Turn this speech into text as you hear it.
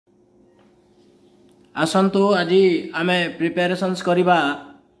आसतु आज आमे प्रिपेरेशंस करिबा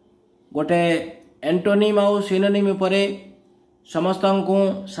गोटे एंटोनिम आउ सिनोनिम उपरे समस्त को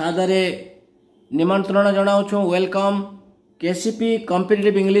सादरे निमंत्रण जनाऊँ। वेलकम केसीपी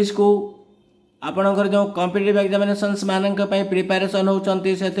कॉम्पिटिटिव इंग्लिश को आपणकर जो कॉम्पिटिटिव एग्जामिनेशंस मानक पई प्रिपेरेशन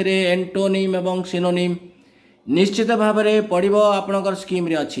होचंती सेथिरे एंटोनिम एवं सिनोनिम निश्चित भाव में पड़िबो आपणकर स्कीम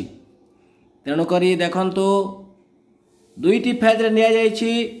रे अछि। तेणु करी देखंतु दुईटी फेज रे निया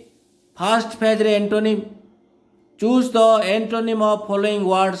जायछि। फर्स्ट फेज रे antonym choose the antonym of following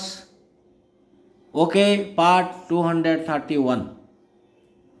words. Okay part 231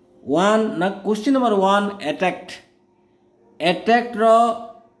 one ना क्वेश्चन नंबर 1 अटैक्ट। अटैक्ट रो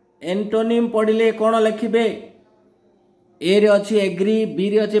एंटोनिम पढ़िले कौन लिखिबे? ए रे अछि एग्री, बी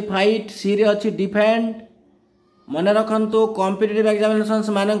रे अछि फाइट, सी रे अछि डिफेंड। मन रखंतु कॉम्पिटिटिव एग्जामिनेशंस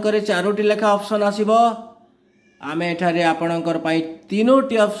मानकरे चारोटी लेखा ऑप्शन आसीबो। आमे एठारे आपणकर पई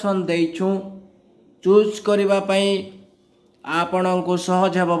तीनोटी ऑप्शन देइछु। चूज करिबा पई आपणको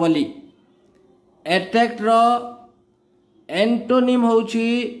सहज हेबो बोली। अटैक्ट रो एंटोनिम होछि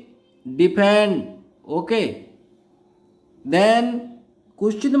defend. Okay then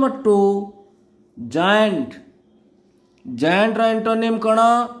question number 2 giant. Giant रो एंटोनिम कोन?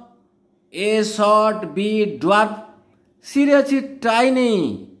 ए शॉर्ट, बी ड्वार्फ, सी रे अछि टाइनी।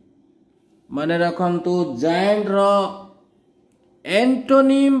 माने रखंतु जायंट रो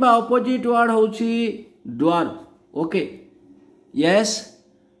एंटोनिम बा ऑपोजिट वर्ड होछि dwarf. Okay yes.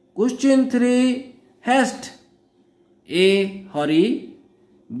 Question 3 haste. A Hari,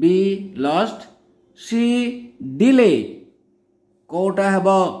 be lost, C delay. Kota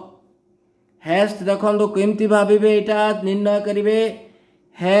हेबो? हेस्ट देखंतु केमती भाबिबे एटा निर्णय करिवे।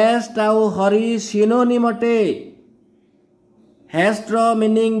 हेस्ट आउ हरी सिनोनिम अटे। हेस्ट रो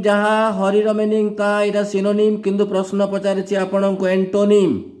मीनिंग जहा, हरी रो मीनिंग ता, एटा सिनोनिम। किंतु प्रश्न पचारिछि आपन को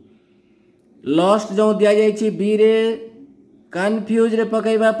एंटोनिम। लॉस्ट जो दिया जायछि बी रे कंफ्यूज रे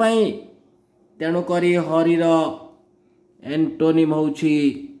पकाइबा पई, तेणु करी हरी रो एंटोनिम होछि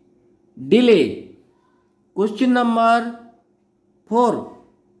डिले। Question number 4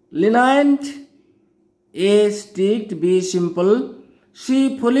 लिनाइंट। ए स्ट्रिक्ट, बी सिंपल,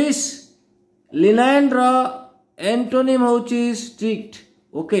 सी फुलिश। लिनाइंट रो एंटोनिम होछि स्ट्रिक्ट।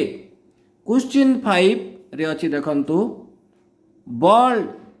 ओके क्वेश्चन 5 रे अछि देखंतु बोल्ड।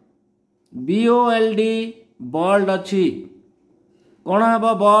 BOLD बोल्ड अछि। कोन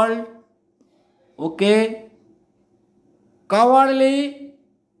हबो बोल्ड? ओके कावर्डली,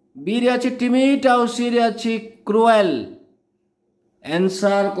 बी रे अछि टिमिड आउ सी रे अछि cruel.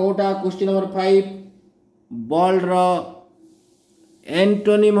 Answer Kota question number 5 bold रो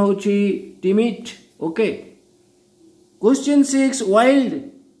एंटोनिम होछि timid. Okay question 6 wild.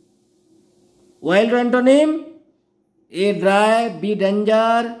 Wild row antonym a dry, B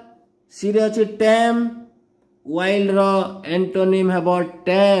danger, सी रे अछि टेम। वाइल्ड रो एंटोनिम हेबो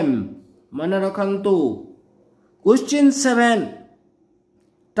टेम। मन रखंतु। Question 7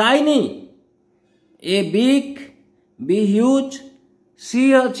 tiny. A big, be huge,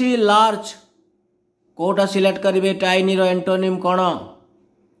 सी अछि लार्ज। कोटा सिलेक्ट करिवे? टाइनी रो एंटोनिम कोन?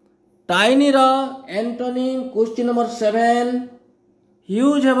 टाइनी रो एंटोनिम क्वेश्चन नंबर 7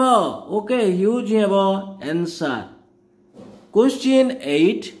 ह्यूज हेबो। Okay huge हेबो answer. Question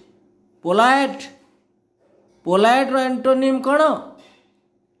 8 polite. Polite row antonym cone?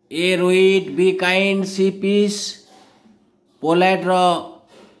 A रुइड, be kind, C piece. Polite row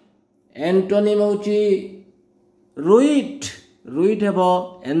antonym होछि रुइड। रुइड हेबो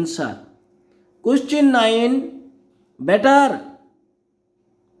answer. Question 9 better.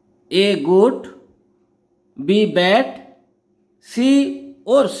 A good, be bad, C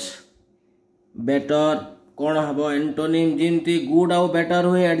verse. Better कोन हबो antonym? Jinti good आउ better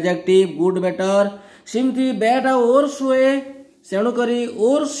हुए adjective good better, सिमती bad आउ verse हुए। सेणु करी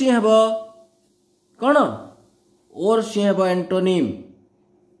verse हेबो कोन? Verse हेबो antonym.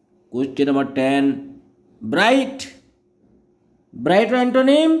 Question number 10 bright. Bright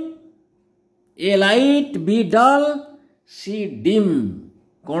antonym ए लाइट, बी डल, सी डिम।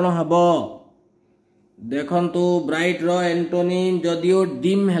 कोन हबो? देखंतु ब्राइट रो एंटोनिम जदियो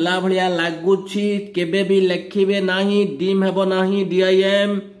डिम हेला भलिया लागुछि केबे भी लिखिबे नाही। डिम हेबो नाही,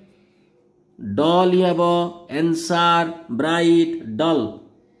 DIM। डल हेबो आंसर ब्राइट डल।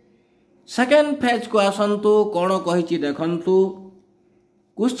 सेकेंड फेज को आसंतु कोन कहिछि देखंतु।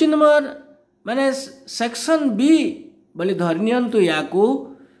 क्वेश्चन नंबर माने सेक्शन बी बोली धरनियंतु याकू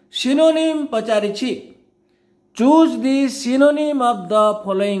synonym पचारिछि। Choose the synonym of the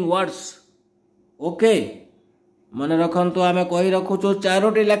following words. Okay मन रखंतु आमे कहि रखुछु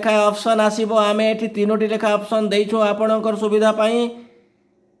चारोटी लेखा ऑप्शन आसीबो। आमे एठी तीनोटी लेखा ऑप्शन देइछु आपणकर सुविधा पई।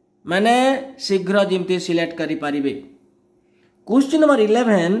 माने शीघ्र जिमती सिलेक्ट करि पारिबे। क्वेश्चन नंबर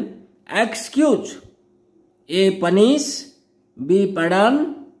 11 एक्सक्यूज ए पनिश बी पार्डन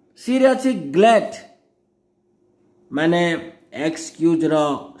सी रे अछि ग्लैड माने एक्सक्यूज रो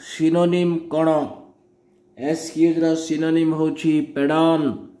सिनोनिम कोन एक्सक्यूज रो सिनोनिम होछि पार्डन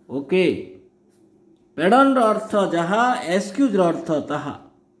ओके पार्डन रो अर्थ जहा एक्सक्यूज रो अर्थ ताहा।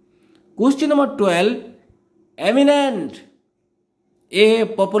 क्वेश्चन नंबर 12 एमिनेंट ए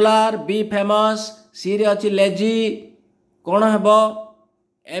पॉपुलर बी फेमस सी रे अछि लेजी कोन हेबो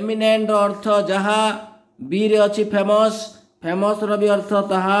एमिनेंट रो अर्थ जहा बी रे अछि फेमस फेमस रो भी अर्थ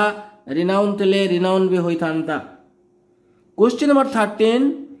ताहा रिनाउन तले रिनाउन भी होई थांता। Question number 13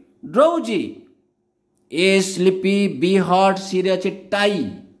 drowsy A sleepy be hot सी रे अछि टाई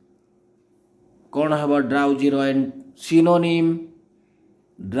कोन हेबो ड्राउजी रो सिनोनिम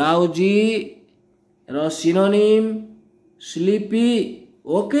ड्राउजी रो सिनोनिम स्लीपी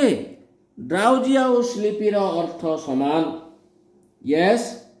ओके ड्राउजी और स्लीपी रो अर्थ समान yes.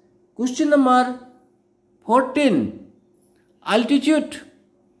 Question number 14 altitude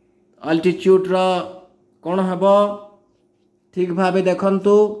altitude रो कोन हेबो ठीक भाबे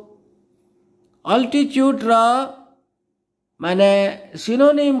देखंतु अल्टीट्यूड रो माने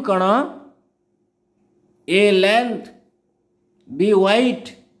सिनोनिम कोन ए लेंथ बी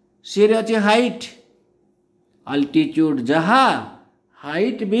वाइट सी रे अछि हाइट अल्टीट्यूड जहा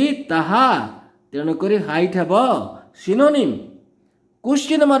हाइट भी ताहा तेणु करी हाइट हेबो सिनोनिम।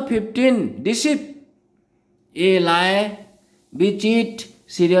 क्वेश्चन नंबर 15 डिसीव ए लाए बी चीट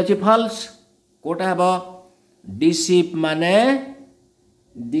सी रे अछि फॉल्स कोटा हेबो डिसीव माने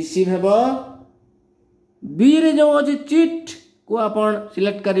डिसीव हेबो बी रे जो अछि चीट को आपण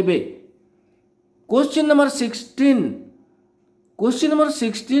सिलेक्ट करिवे। क्वेश्चन नंबर 16 क्वेश्चन नंबर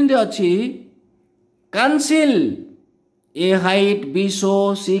 16 रे अछि कंसील ए हाइट बी शो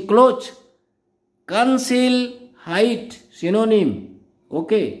सी close conceal height synonym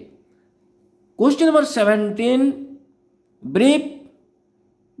okay. Question number 17 brief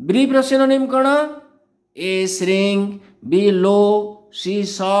brief रो सिनोनिम कोन ए श्रिंक बी लो सी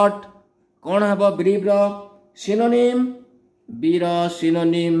शॉर्ट कोन हेबो ब्रीफ रो सिनोनिम बी रो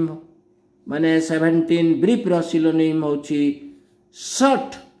सिनोनिम माने 17 ब्रीफ रो सिनोनिम होछि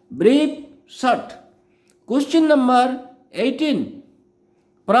short brief short. Question number 18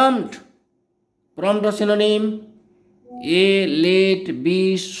 prompt prompt row synonym A late be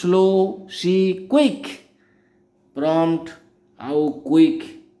slow C quick prompt आउ quick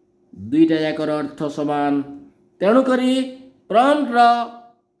दुईटा जाकर अर्थ समान तेणु करी prompt रो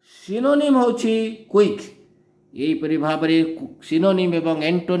synonym होछि क्विक। एही परि भाबरे सिनोनिम एवं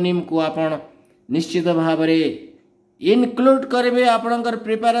एंटोनिम को आपण निश्चित भाबरे इनक्लूड करबे आपणकर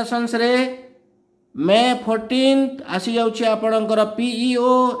प्रिपरेशंस रे। मे 14 आसी जाउछि आपणकर PEO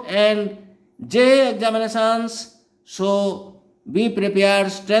and J examinations so be prepared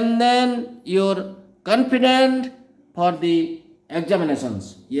strengthen your confident for the examinations.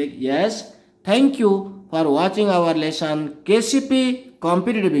 Yes, thank you for watching our lesson KCP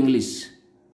Competitive English.